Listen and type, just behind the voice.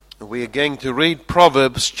We are going to read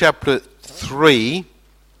Proverbs chapter 3,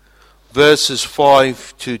 verses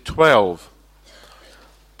 5 to 12.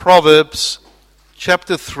 Proverbs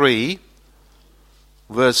chapter 3,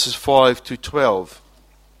 verses 5 to 12.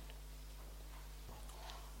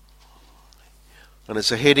 And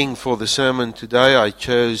as a heading for the sermon today, I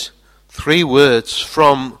chose 3 words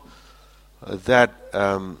from that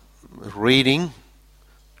reading: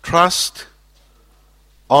 trust,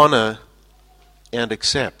 honor, and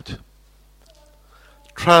accept.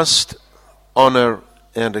 Trust, honor,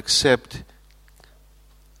 and accept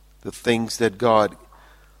the things that God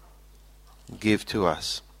give to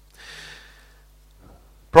us.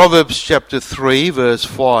 Proverbs chapter 3, verse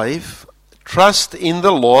 5. Trust in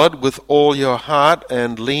the Lord with all your heart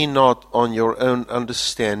and lean not on your own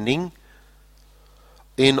understanding.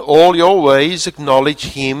 In all your ways acknowledge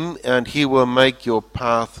Him, and He will make your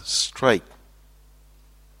path straight.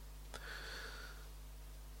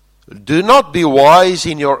 Do not be wise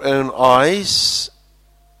in your own eyes.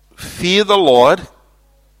 Fear the Lord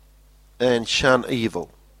and shun evil.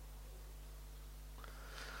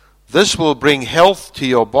 This will bring health to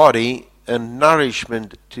your body and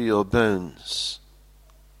nourishment to your bones.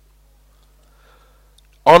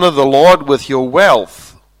 Honor the Lord with your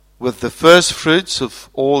wealth, with the first fruits of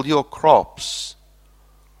all your crops.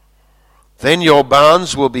 Then your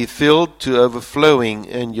barns will be filled to overflowing,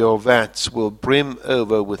 and your vats will brim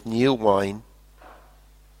over with new wine.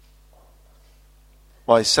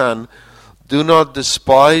 My son, do not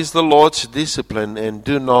despise the Lord's discipline, and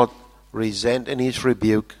do not resent His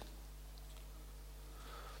rebuke.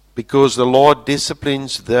 Because the Lord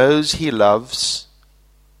disciplines those He loves,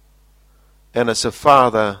 and as a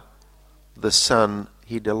father, the son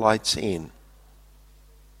He delights in.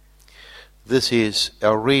 This is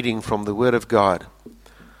our reading from the Word of God.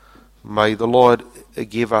 May the Lord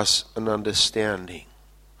give us an understanding.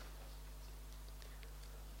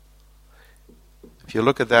 If you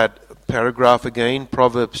look at that paragraph again,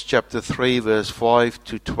 Proverbs chapter 3, verse 5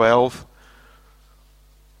 to 12,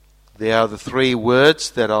 there are the 3 words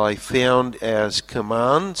that I found as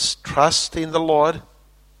commands: trust in the Lord,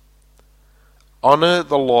 honor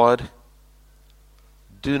the Lord,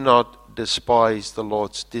 do not despise the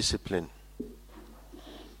Lord's discipline.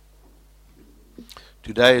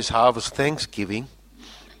 Today is Harvest Thanksgiving,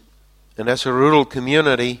 and as a rural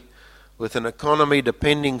community with an economy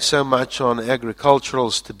depending so much on agricultural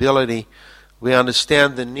stability, we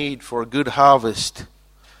understand the need for a good harvest.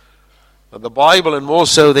 The Bible, and more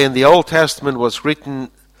so than the Old Testament, was written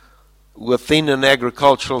within an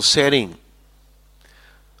agricultural setting.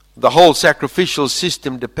 The whole sacrificial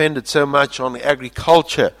system depended so much on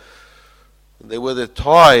agriculture. There were the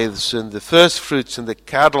tithes and the first fruits and the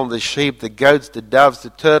cattle and the sheep, the goats, the doves,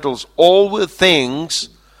 the turtles. All were things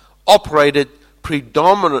operated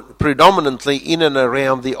predominantly in and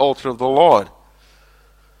around the altar of the Lord.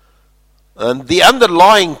 And the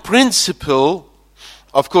underlying principle,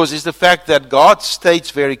 of course, is the fact that God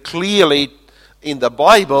states very clearly in the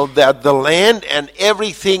Bible that the land and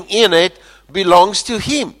everything in it belongs to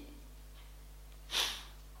Him.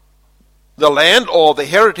 The land or the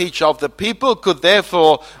heritage of the people could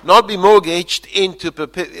therefore not be mortgaged into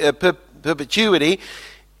perpetuity.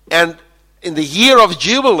 And in the year of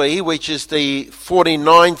Jubilee, which is the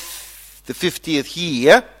 49th, the 50th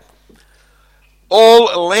year,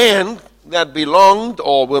 all land that belonged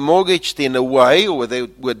or were mortgaged in a way, or there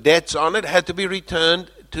were debts on it, had to be returned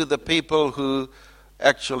to the people who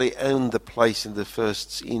actually owned the place in the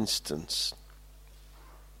first instance.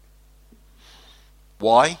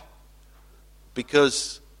 Why?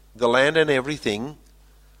 Because the land and everything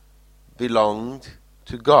belonged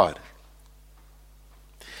to God.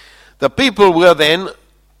 The people were then,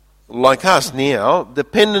 like us now,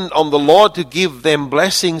 dependent on the Lord to give them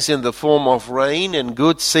blessings in the form of rain and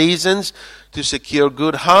good seasons to secure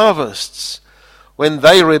good harvests. When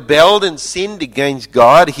they rebelled and sinned against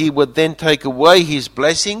God, He would then take away His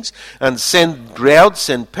blessings and send droughts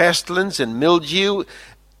and pestilence and mildew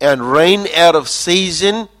and rain out of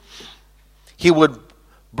season. He would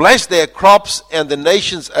bless their crops, and the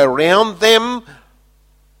nations around them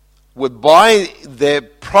would buy their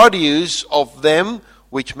produce of them,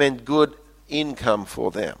 which meant good income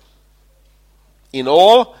for them. In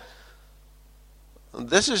all,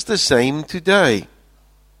 this is the same today.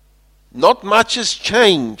 Not much has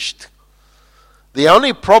changed. The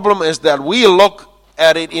only problem is that we look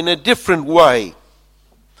at it in a different way.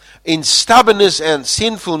 In stubbornness and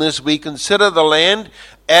sinfulness, we consider the land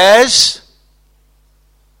as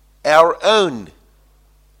our own.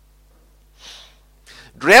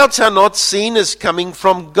 Droughts are not seen as coming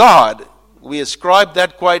from God. we ascribe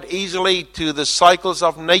that quite easily to the cycles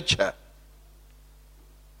of nature.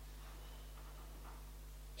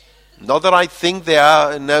 Not that I think there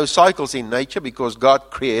are no cycles in nature, because God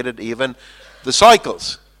created even the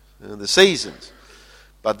cycles, the seasons.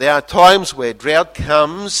 But there are times where drought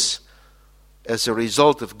comes as a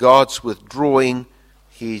result of God's withdrawing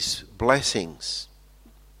His blessings.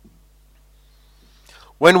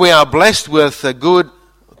 When we are blessed with a good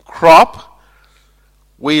crop,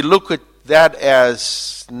 we look at that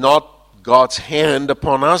as not God's hand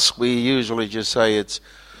upon us. We usually just say it's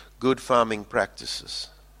good farming practices.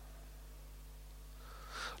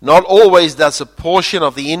 Not always does a portion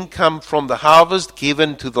of the income from the harvest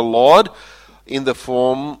given to the Lord in the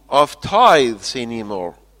form of tithes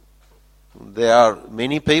anymore. There are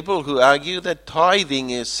many people who argue that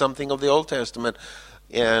tithing is something of the Old Testament,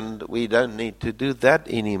 and we don't need to do that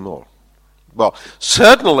anymore. Well,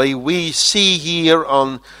 certainly we see here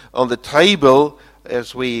on the table,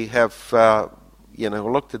 as we have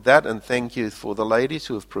looked at that, and thank you for the ladies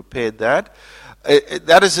who have prepared that.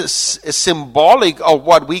 That is a symbolic of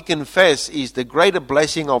what we confess is the greater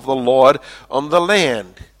blessing of the Lord on the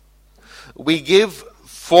land. We give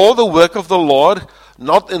for the work of the Lord,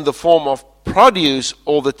 not in the form of produce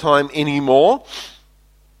all the time anymore,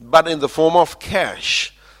 but in the form of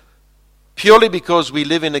cash, purely because we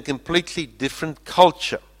live in a completely different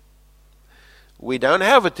culture. We don't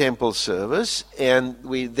have a temple service, and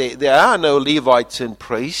there are no Levites and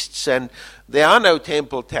priests, and there are no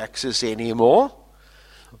temple taxes anymore.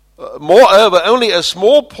 Moreover, only a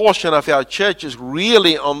small portion of our church is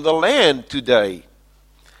really on the land today.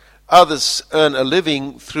 Others earn a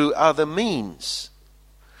living through other means.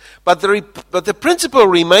 But the principle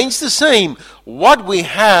remains the same. What we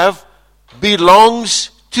have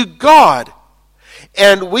belongs to God,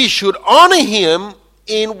 and we should honor Him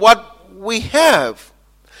in what we have.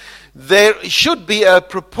 There should be a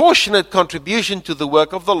proportionate contribution to the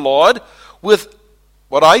work of the Lord, with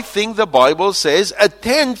what I think the Bible says a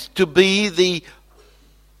tenth to be the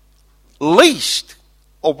least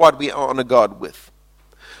of what we honor God with.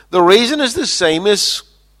 The reason is the same as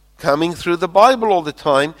coming through the Bible all the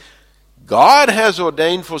time. God has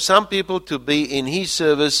ordained for some people to be in His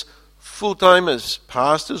service full-time as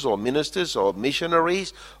pastors or ministers or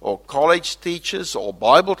missionaries or college teachers or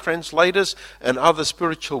Bible translators and other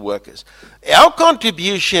spiritual workers. Our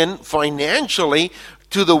contribution financially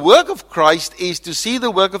to the work of Christ is to see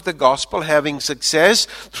the work of the gospel having success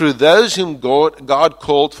through those whom God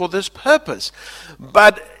called for this purpose.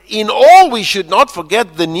 But in all, we should not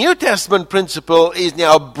forget the New Testament principle is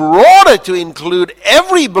now broader to include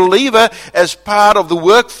every believer as part of the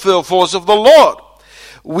workforce of the Lord.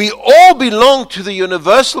 We all belong to the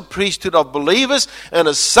universal priesthood of believers, and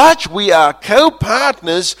as such, we are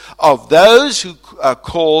co-partners of those who are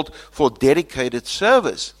called for dedicated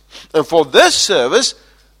service. And for this service,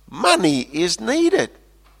 money is needed.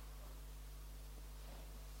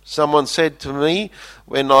 Someone said to me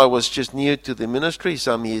when I was just new to the ministry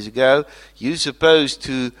some years ago, "You're supposed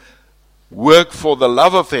to work for the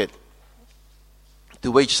love of it."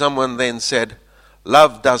 To which someone then said,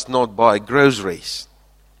 "Love does not buy groceries."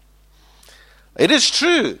 It is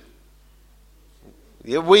true.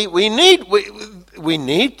 We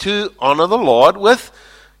need to honor the Lord with,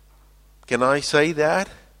 can I say that?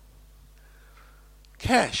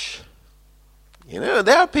 Cash.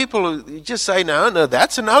 There are people who just say, no,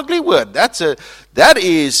 that's an ugly word. That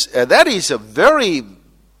is a very,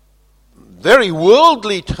 very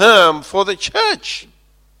worldly term for the church.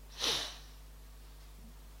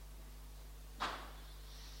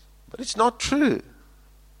 But it's not true.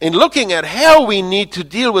 In looking at how we need to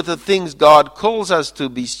deal with the things God calls us to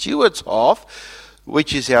be stewards of,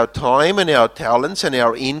 which is our time and our talents and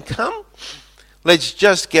our income, let's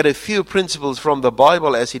just get a few principles from the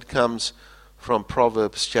Bible as it comes from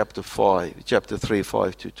Proverbs chapter 3,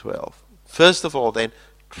 5 to 12. First of all, then,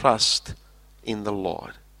 trust in the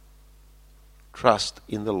Lord. Trust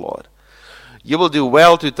in the Lord. You will do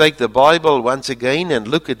well to take the Bible once again and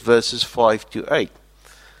look at verses 5 to 8.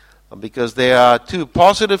 Because there are two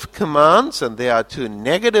positive commands and there are two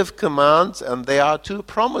negative commands and there are two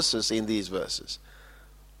promises in these verses.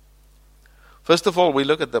 First of all, we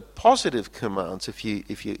look at the positive commands. If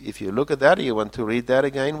you look at that, you want to read that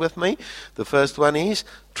again with me. The first one is,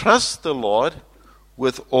 trust the Lord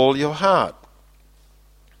with all your heart.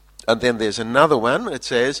 And then there's another one. It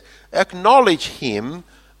says, acknowledge Him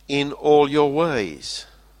in all your ways.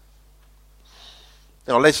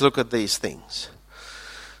 Now let's look at these things.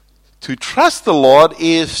 To trust the Lord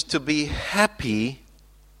is to be happy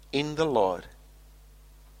in the Lord.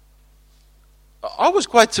 I was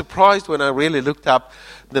quite surprised when I really looked up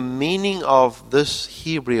the meaning of this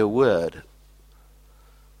Hebrew word.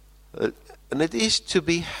 And it is to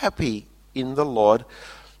be happy in the Lord,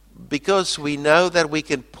 because we know that we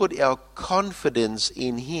can put our confidence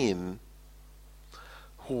in Him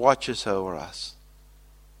who watches over us.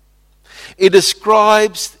 It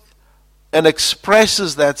describes and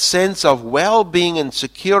expresses that sense of well-being and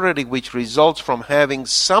security which results from having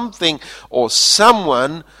something or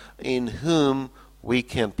someone in whom we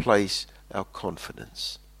can place our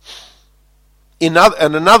confidence. And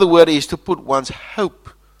another word is to put one's hope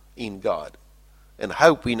in God. And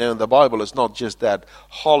hope, we know in the Bible, is not just that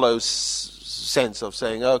hollow sense of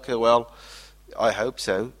saying, okay, well, I hope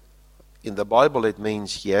so. In the Bible it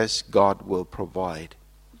means, yes, God will provide.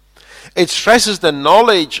 It stresses the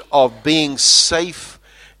knowledge of being safe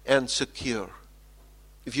and secure.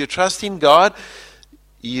 If you trust in God,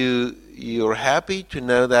 you're happy to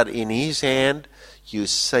know that in His hand you're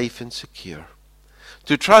safe and secure.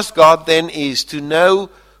 To trust God then is to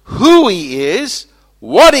know who He is,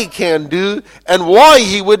 what He can do, and why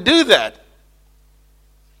He would do that.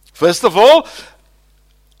 First of all,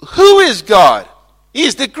 who is God? He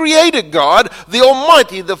is the creator God, the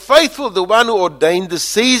Almighty, the faithful, the one who ordained the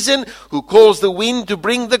season, who calls the wind to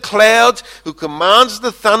bring the clouds, who commands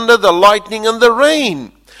the thunder, the lightning, and the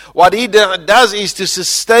rain. What He does is to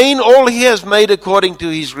sustain all He has made according to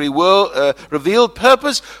His revealed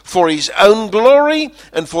purpose for His own glory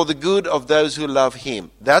and for the good of those who love Him.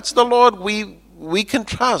 That's the Lord we can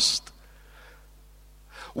trust.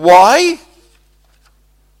 Why?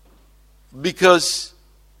 Because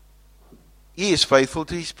He is faithful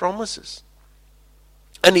to His promises.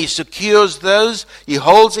 And He secures those He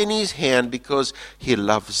holds in His hand because He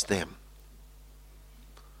loves them.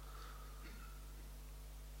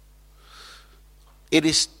 It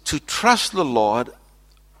is to trust the Lord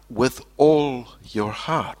with all your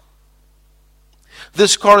heart.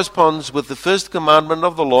 This corresponds with the first commandment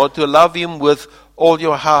of the Lord, to love Him with all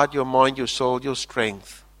your heart, your mind, your soul, your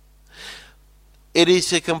strength. It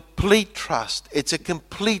is a complete trust. It's a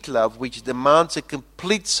complete love which demands a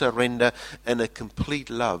complete surrender and a complete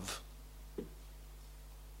love.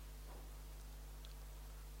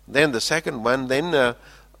 Then the second one, to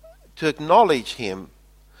acknowledge Him.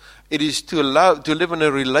 It is to live in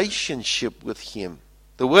a relationship with Him.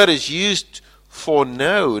 The word is used for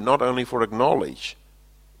know, not only for acknowledge.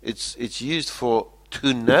 It's used for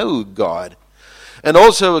to know God. And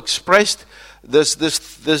also expressed, this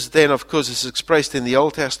then of course is expressed in the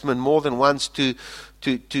Old Testament more than once to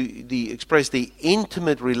express the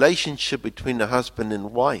intimate relationship between the husband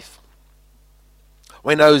and wife.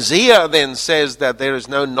 When Hosea then says that there is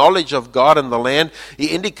no knowledge of God in the land, he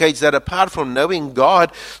indicates that apart from knowing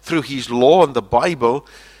God through His law and the Bible,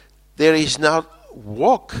 there is no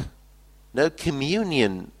walk, no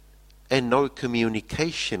communion, and no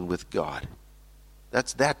communication with God.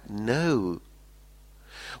 That's that no.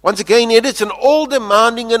 Once again, it is an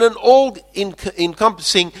all-demanding and an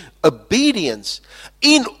all-encompassing obedience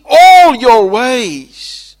in all your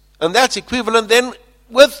ways. And that's equivalent then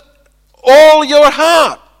with all your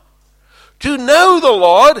heart. To know the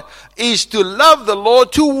Lord is to love the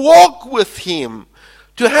Lord, to walk with Him,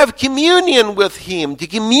 to have communion with Him, to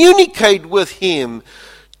communicate with Him,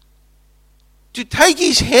 to take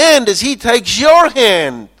His hand as He takes your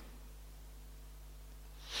hand.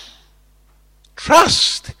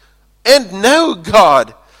 Trust and know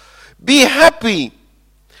God. Be happy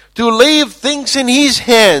to leave things in His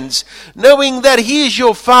hands, knowing that He is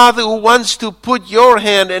your Father who wants to put your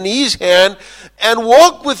hand in His hand and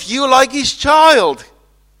walk with you like His child.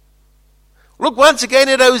 Look once again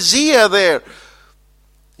at Hosea there.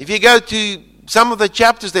 If you go to some of the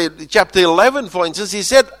chapters there, chapter 11 for instance, he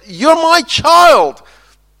said, "You're my child.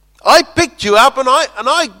 I picked you up and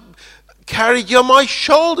I carried you on my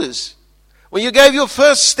shoulders. When you gave your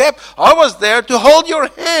first step, I was there to hold your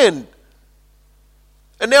hand."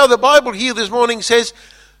 And now the Bible here this morning says,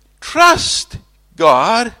 trust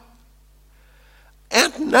God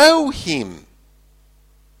and know Him.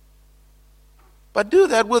 But do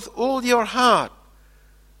that with all your heart.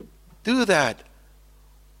 Do that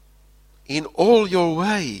in all your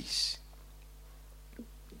ways.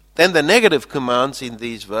 Then the negative commands in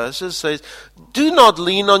these verses says, do not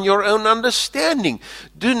lean on your own understanding.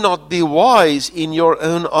 Do not be wise in your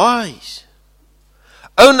own eyes.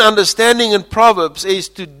 Own understanding in Proverbs is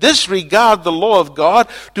to disregard the law of God,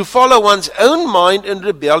 to follow one's own mind in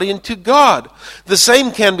rebellion to God. The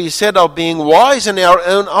same can be said of being wise in our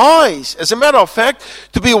own eyes. As a matter of fact,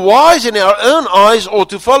 to be wise in our own eyes or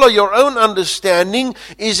to follow your own understanding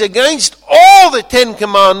is against all the 10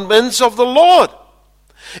 commandments of the Lord.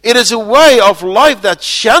 It is a way of life that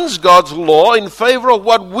shuns God's law in favor of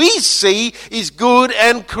what we see is good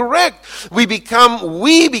and correct. We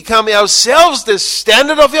become ourselves the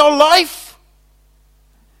standard of our life.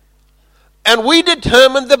 And we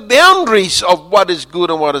determine the boundaries of what is good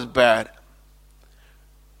and what is bad.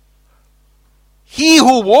 He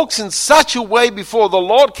who walks in such a way before the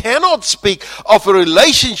Lord cannot speak of a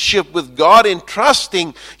relationship with God in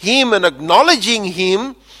trusting Him and acknowledging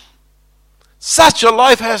Him. Such a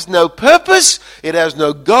life has no purpose, it has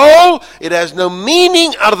no goal, it has no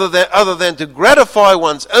meaning other than to gratify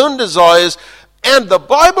one's own desires, and the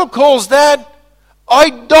Bible calls that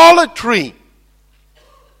idolatry.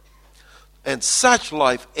 And such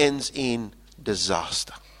life ends in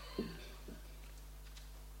disaster.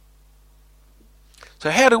 So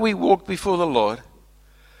how do we walk before the Lord?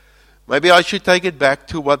 Maybe I should take it back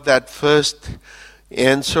to what that first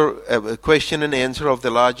question and answer of the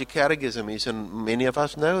larger catechism is, and many of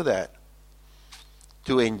us know that.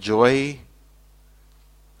 To enjoy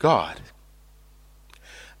God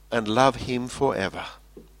and love Him forever.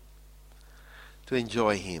 To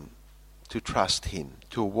enjoy Him, to trust Him,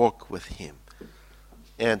 to walk with Him,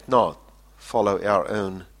 and not follow our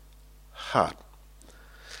own heart.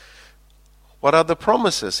 What are the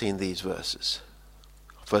promises in these verses?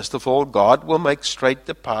 First of all, God will make straight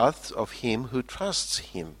the paths of him who trusts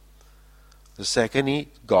Him. The second,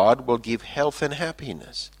 God will give health and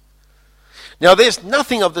happiness. Now, there's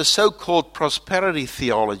nothing of the so-called prosperity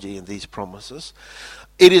theology in these promises.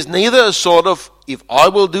 It is neither a sort of, if I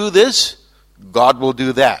will do this, God will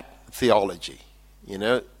do that theology. You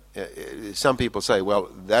know, some people say,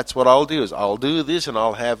 well, that's what I'll do, is I'll do this and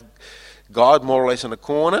I'll have God more or less in a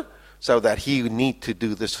corner, so that He need to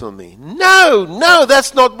do this for me. No,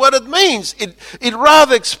 that's not what it means. It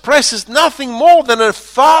rather expresses nothing more than a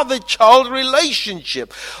father-child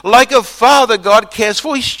relationship. Like a father, God cares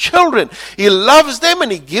for His children. He loves them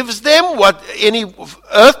and He gives them what any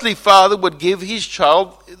earthly father would give his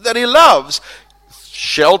child that he loves.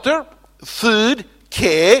 Shelter, food,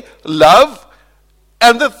 care, love,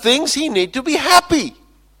 and the things he needs to be happy.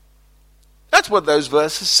 That's what those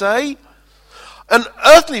verses say. An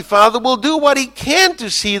earthly father will do what he can to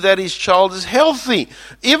see that his child is healthy,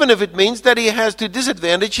 even if it means that he has to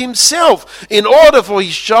disadvantage himself in order for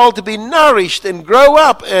his child to be nourished and grow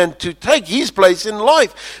up and to take his place in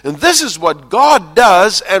life. And this is what God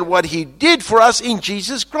does and what He did for us in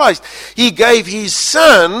Jesus Christ. He gave His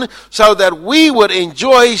Son so that we would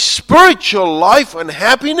enjoy spiritual life and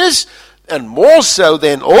happiness, and more so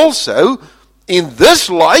than also in this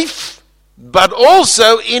life, but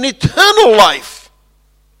also in eternal life.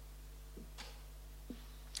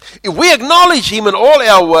 If we acknowledge Him in all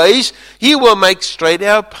our ways, He will make straight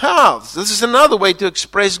our paths. This is another way to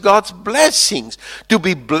express God's blessings. To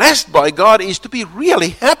be blessed by God is to be really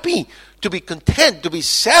happy, to be content, to be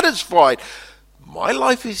satisfied. My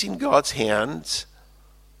life is in God's hands,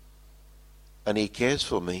 and He cares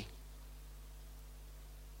for me.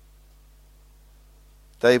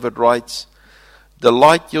 David writes,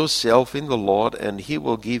 "Delight yourself in the Lord, and He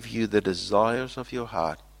will give you the desires of your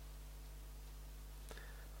heart."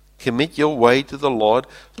 Commit your way to the Lord,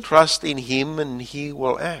 trust in Him, and He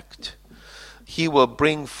will act. He will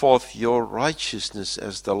bring forth your righteousness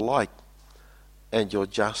as the light and your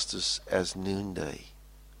justice as noonday.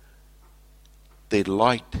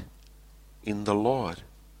 Delight in the Lord.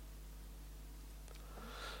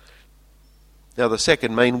 Now, the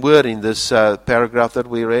second main word in this paragraph that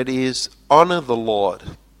we read is honor the Lord.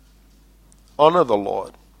 Honor the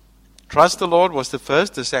Lord. Trust the Lord was the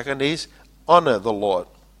first. The second is honor the Lord.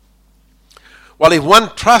 Well, if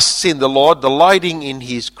one trusts in the Lord, delighting in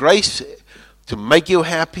His grace to make you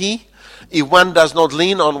happy, if one does not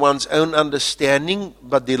lean on one's own understanding,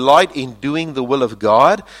 but delight in doing the will of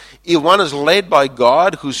God, if one is led by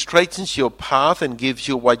God who straightens your path and gives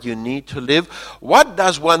you what you need to live, what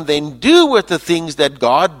does one then do with the things that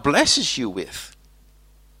God blesses you with?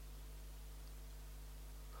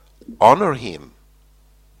 Honor Him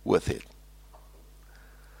with it.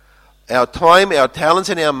 Our time, our talents,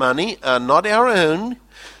 and our money are not our own.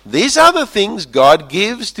 These are the things God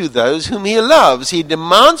gives to those whom He loves. He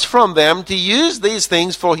demands from them to use these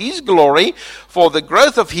things for His glory, for the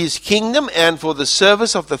growth of His kingdom, and for the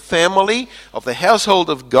service of the family, of the household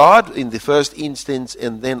of God in the first instance,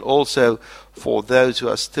 and then also for those who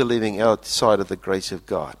are still living outside of the grace of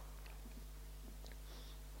God.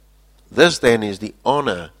 This then is the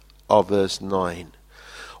honor of verse 9.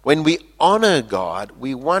 When we honor God,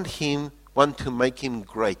 we want to make Him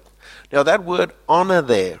great. Now that word honor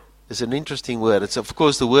there is an interesting word. It's of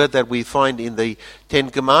course the word that we find in the Ten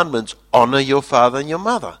Commandments. Honor your father and your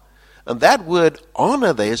mother. And that word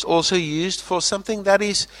honor there is also used for something that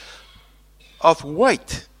is of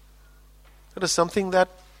weight. That is something that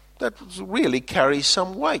really carries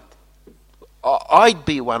some weight. I'd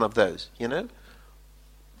be one of those, you know.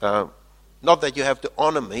 Not that you have to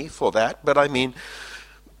honor me for that, but I mean,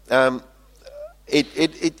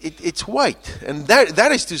 it's weight. And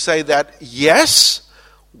that is to say that, yes,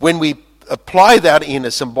 when we apply that in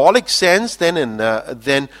a symbolic sense,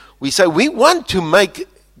 then we say we want to make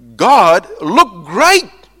God look great.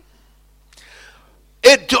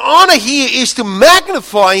 To honor here is to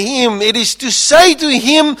magnify Him. It is to say to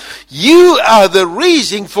Him, you are the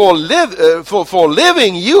reason for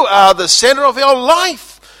living. You are the center of our life.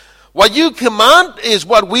 What you command is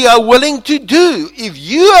what we are willing to do. If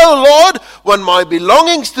you, O Lord, want my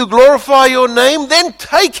belongings to glorify your name, then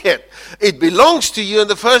take it. It belongs to you in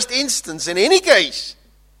the first instance, in any case.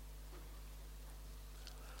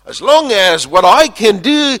 As long as what I can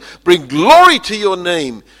do bring glory to your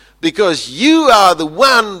name, because you are the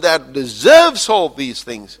one that deserves all these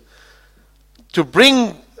things. To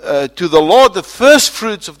bring to the Lord the first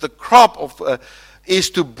fruits of the crop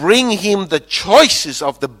is to bring Him the choices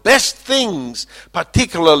of the best things,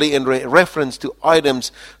 particularly in reference to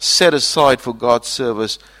items set aside for God's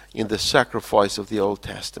service in the sacrifice of the Old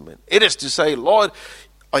Testament. It is to say, Lord,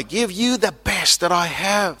 I give you the best that I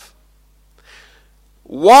have.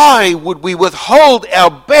 Why would we withhold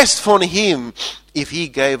our best from Him if He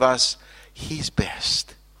gave us His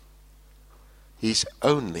best? His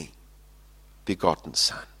only begotten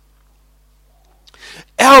Son.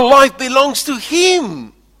 Our life belongs to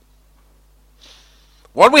Him.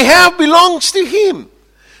 What we have belongs to Him.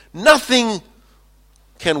 Nothing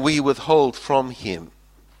can we withhold from Him.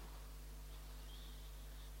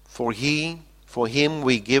 For Him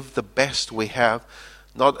we give the best we have,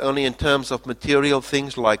 not only in terms of material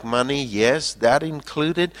things like money, yes, that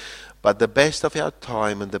included, but the best of our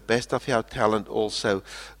time and the best of our talent also.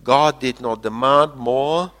 God did not demand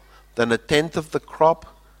more than 1/10 of the crop,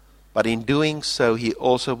 but in doing so, He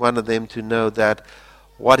also wanted them to know that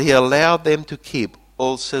what He allowed them to keep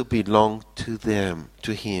also belonged to them,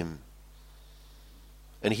 to Him.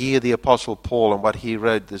 And here the Apostle Paul and what he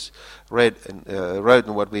wrote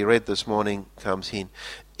and what we read this morning comes in.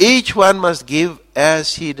 Each one must give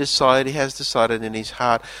as he has decided in his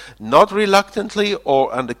heart, not reluctantly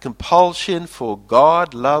or under compulsion, for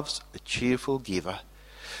God loves a cheerful giver.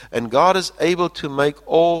 And God is able to make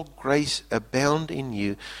all grace abound in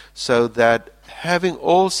you, so that having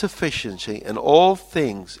all sufficiency in all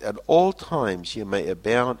things at all times, you may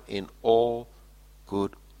abound in all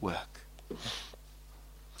good work.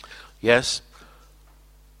 Yes,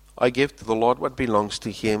 I give to the Lord what belongs to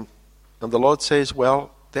Him. And the Lord says, well,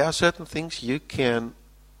 there are certain things you can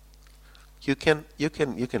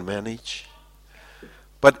manage.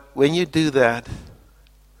 But when you do that,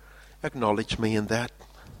 acknowledge me in that.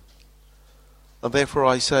 And therefore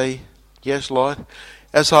I say, yes, Lord,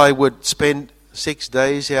 as I would spend 6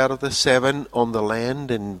 days out of the 7 on the land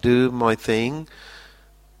and do my thing,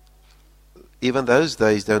 even those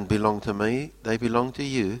days don't belong to me, they belong to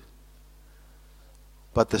you.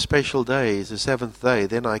 But the special day is the 7th day,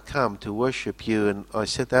 then I come to worship you, and I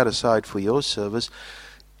set that aside for your service.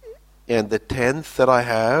 And the 10th that I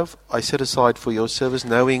have, I set aside for your service,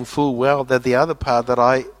 knowing full well that the other part that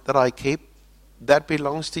I keep, that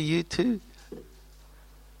belongs to you too.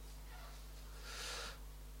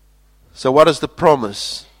 So what is the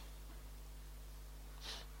promise?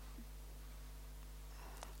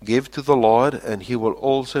 Give to the Lord, and He will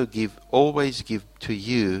also always give to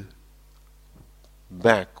you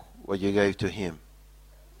back what you gave to Him.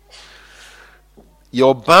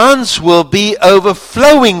 Your barns will be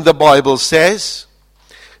overflowing, the Bible says.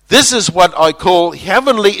 This is what I call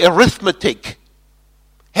heavenly arithmetic.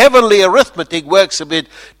 Heavenly arithmetic works a bit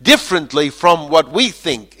differently from what we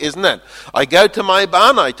think, isn't it? I go to my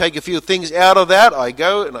barn, I take a few things out of that, I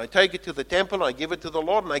go and I take it to the temple, I give it to the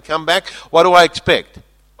Lord, and I come back. What do I expect?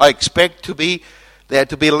 I expect there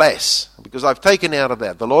to be less, because I've taken out of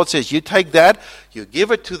that. The Lord says, you take that, you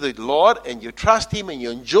give it to the Lord, and you trust Him, and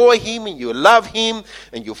you enjoy Him, and you love Him,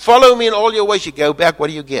 and you follow me in all your ways. You go back, what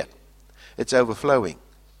do you get? It's overflowing.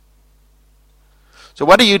 So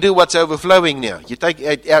what do you do what's overflowing now? You take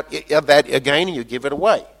out that again and you give it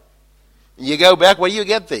away. And you go back, what do you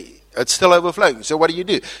get there? It's still overflowing. So what do?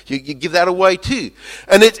 You give that away too.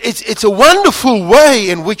 And it's a wonderful way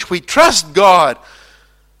in which we trust God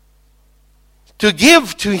to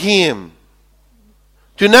give to Him.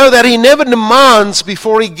 To know that He never demands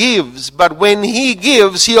before He gives, but when He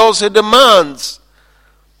gives, He also demands.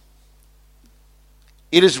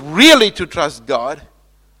 It is really to trust God,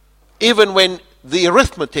 even when the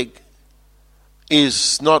arithmetic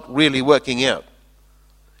is not really working out.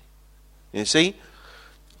 You see?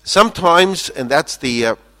 Sometimes, and that's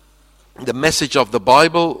the message of the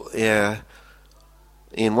Bible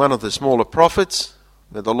in one of the smaller prophets,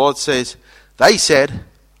 where the Lord says, they said,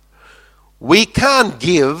 we can't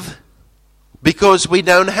give because we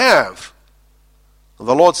don't have. And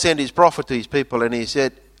the Lord sent his prophet to his people and he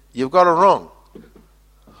said, you've got it wrong.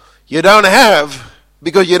 You don't have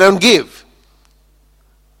because you don't give.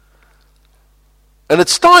 And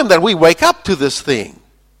it's time that we wake up to this thing.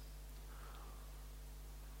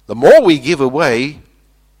 The more we give away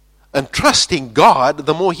and trust in God,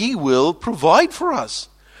 the more he will provide for us.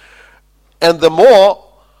 And the more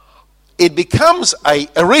it becomes a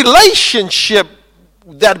relationship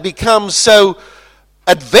that becomes so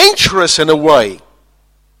adventurous in a way.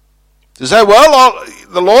 To say, well,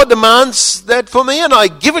 the Lord demands that for me and I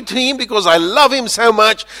give it to him because I love him so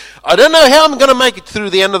much. I don't know how I'm going to make it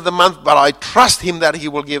through the end of the month, but I trust him that he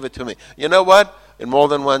will give it to me. You know what? And more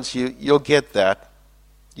than once you'll get that.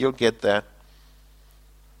 You'll get that.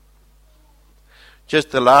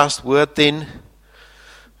 Just the last word then.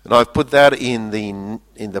 And I've put that in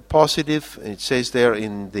the positive. It says there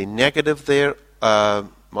in the negative there,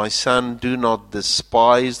 my son, do not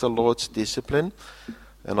despise the Lord's discipline.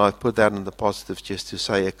 And I've put that in the positive just to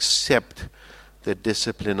say, accept the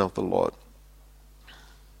discipline of the Lord.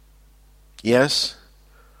 Yes,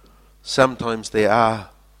 sometimes there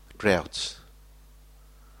are droughts.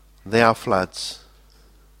 There are floods.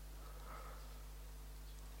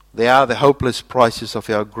 There are the hopeless prices of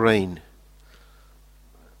our grain.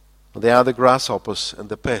 There are the grasshoppers and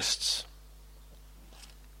the pests.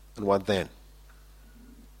 And what then?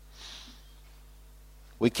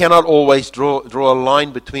 We cannot always draw a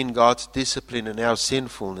line between God's discipline and our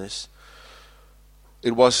sinfulness.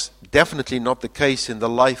 It was definitely not the case in the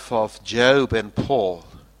life of Job and Paul.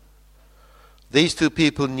 These two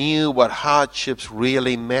people knew what hardships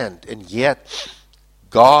really meant, and yet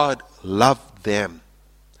God loved them.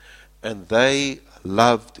 And they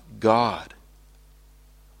loved God.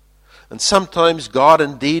 And sometimes God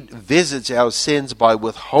indeed visits our sins by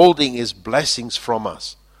withholding his blessings from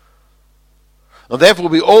us. And therefore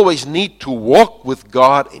we always need to walk with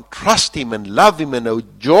God and trust him and love him and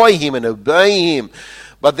enjoy him and obey him.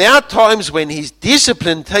 But there are times when his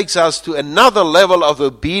discipline takes us to another level of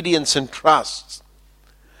obedience and trust.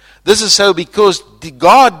 This is so because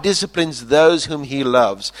God disciplines those whom he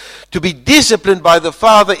loves. To be disciplined by the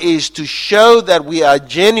Father is to show that we are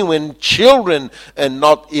genuine children and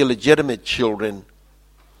not illegitimate children.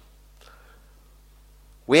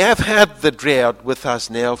 We have had the drought with us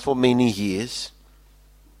now for many years.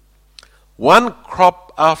 One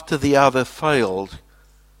crop after the other failed.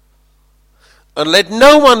 And let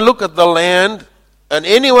no one look at the land and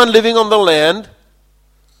anyone living on the land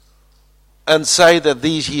and say that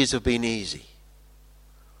these years have been easy.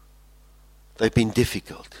 They've been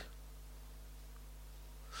difficult.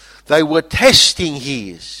 They were testing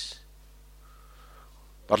years.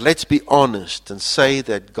 But let's be honest and say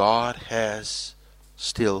that God has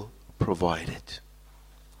still provided.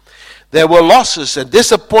 There were losses and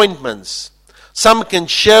disappointments. Some can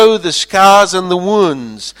show the scars and the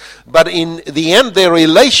wounds, but in the end their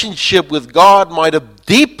relationship with God might have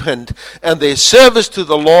deepened and their service to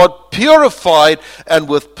the Lord purified, and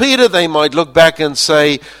with Peter they might look back and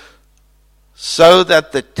say, so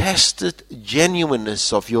that the tested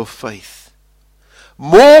genuineness of your faith,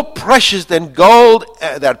 more precious than gold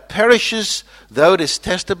that perishes though it is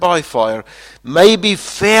tested by fire, may be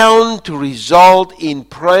found to result in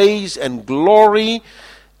praise and glory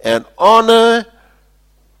and honor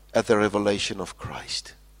at the revelation of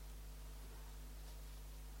Christ.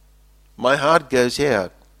 My heart goes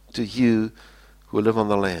out to you who live on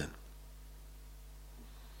the land.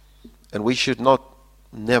 And we should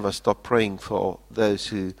never stop praying for those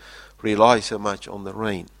who rely so much on the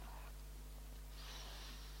rain.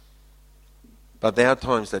 But there are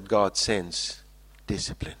times that God sends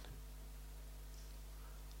discipline.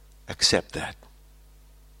 Accept that.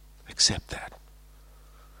 Accept that.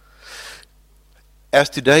 As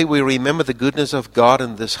today we remember the goodness of God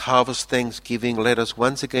in this harvest thanksgiving, let us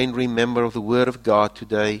once again remember the word of God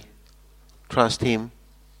today. Trust him,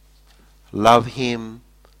 love him,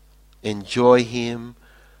 enjoy him,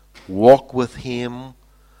 walk with him,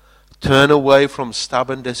 turn away from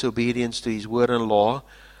stubborn disobedience to his word and law,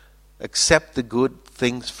 accept the good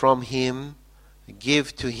things from him,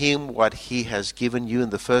 give to him what he has given you in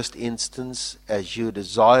the first instance as you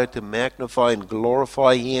desire to magnify and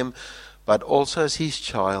glorify him, but also as his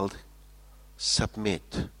child,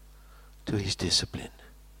 submit to his discipline.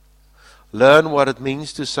 Learn what it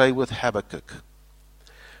means to say with Habakkuk,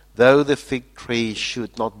 though the fig tree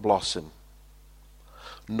should not blossom,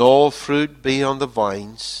 nor fruit be on the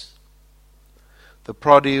vines, the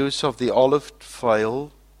produce of the olive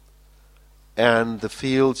fail, and the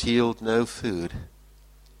fields yield no food.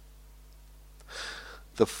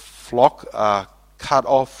 The flock are cut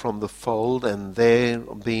off from the fold, and there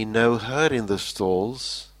be no herd in the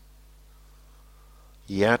stalls.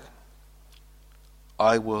 Yet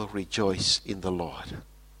I will rejoice in the Lord.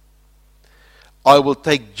 I will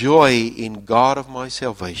take joy in God of my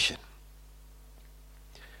salvation.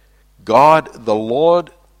 God, the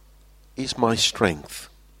Lord, is my strength.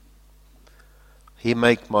 He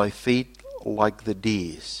makes my feet like the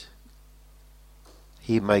deer's.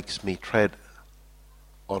 He makes me tread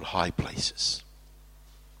on high places.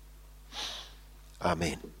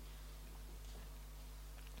 Amen.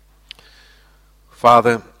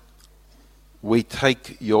 Father, we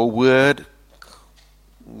take your word,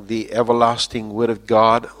 the everlasting word of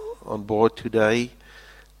God, on board today,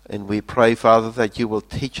 and we pray, Father, that you will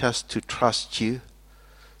teach us to trust you,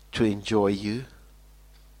 to enjoy you,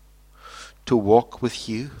 to walk with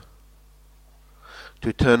you,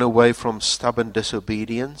 to turn away from stubborn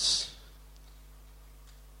disobedience,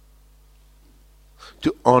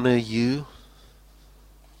 to honor you,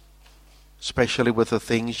 especially with the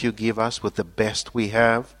things you give us, with the best we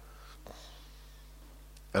have,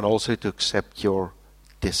 and also to accept your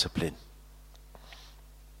discipline.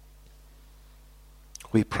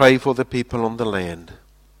 We pray for the people on the land.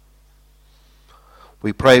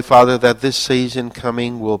 We pray, Father, that this season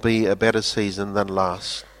coming will be a better season than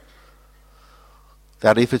last.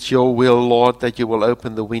 That if it's your will, Lord, that you will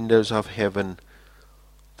open the windows of heaven,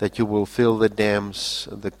 that you will fill the dams,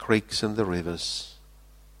 the creeks and the rivers,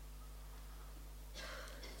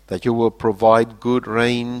 that you will provide good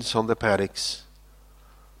rains on the paddocks,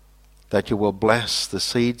 that you will bless the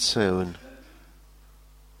seed sown,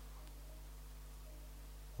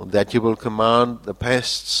 that you will command the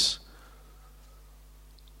pests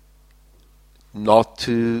not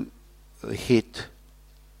to hit,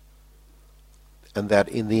 and that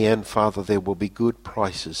in the end, Father, there will be good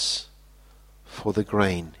prices for the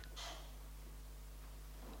grain.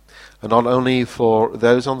 And not only for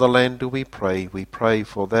those on the land do we pray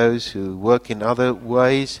for those who work in other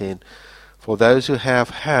ways, and for those who have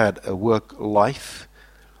had a work life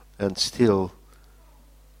and still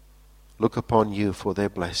look upon you for their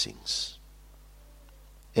blessings.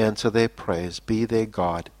 Answer their prayers. Be their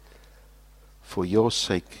God for your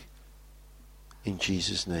sake. In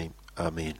Jesus' name, amen.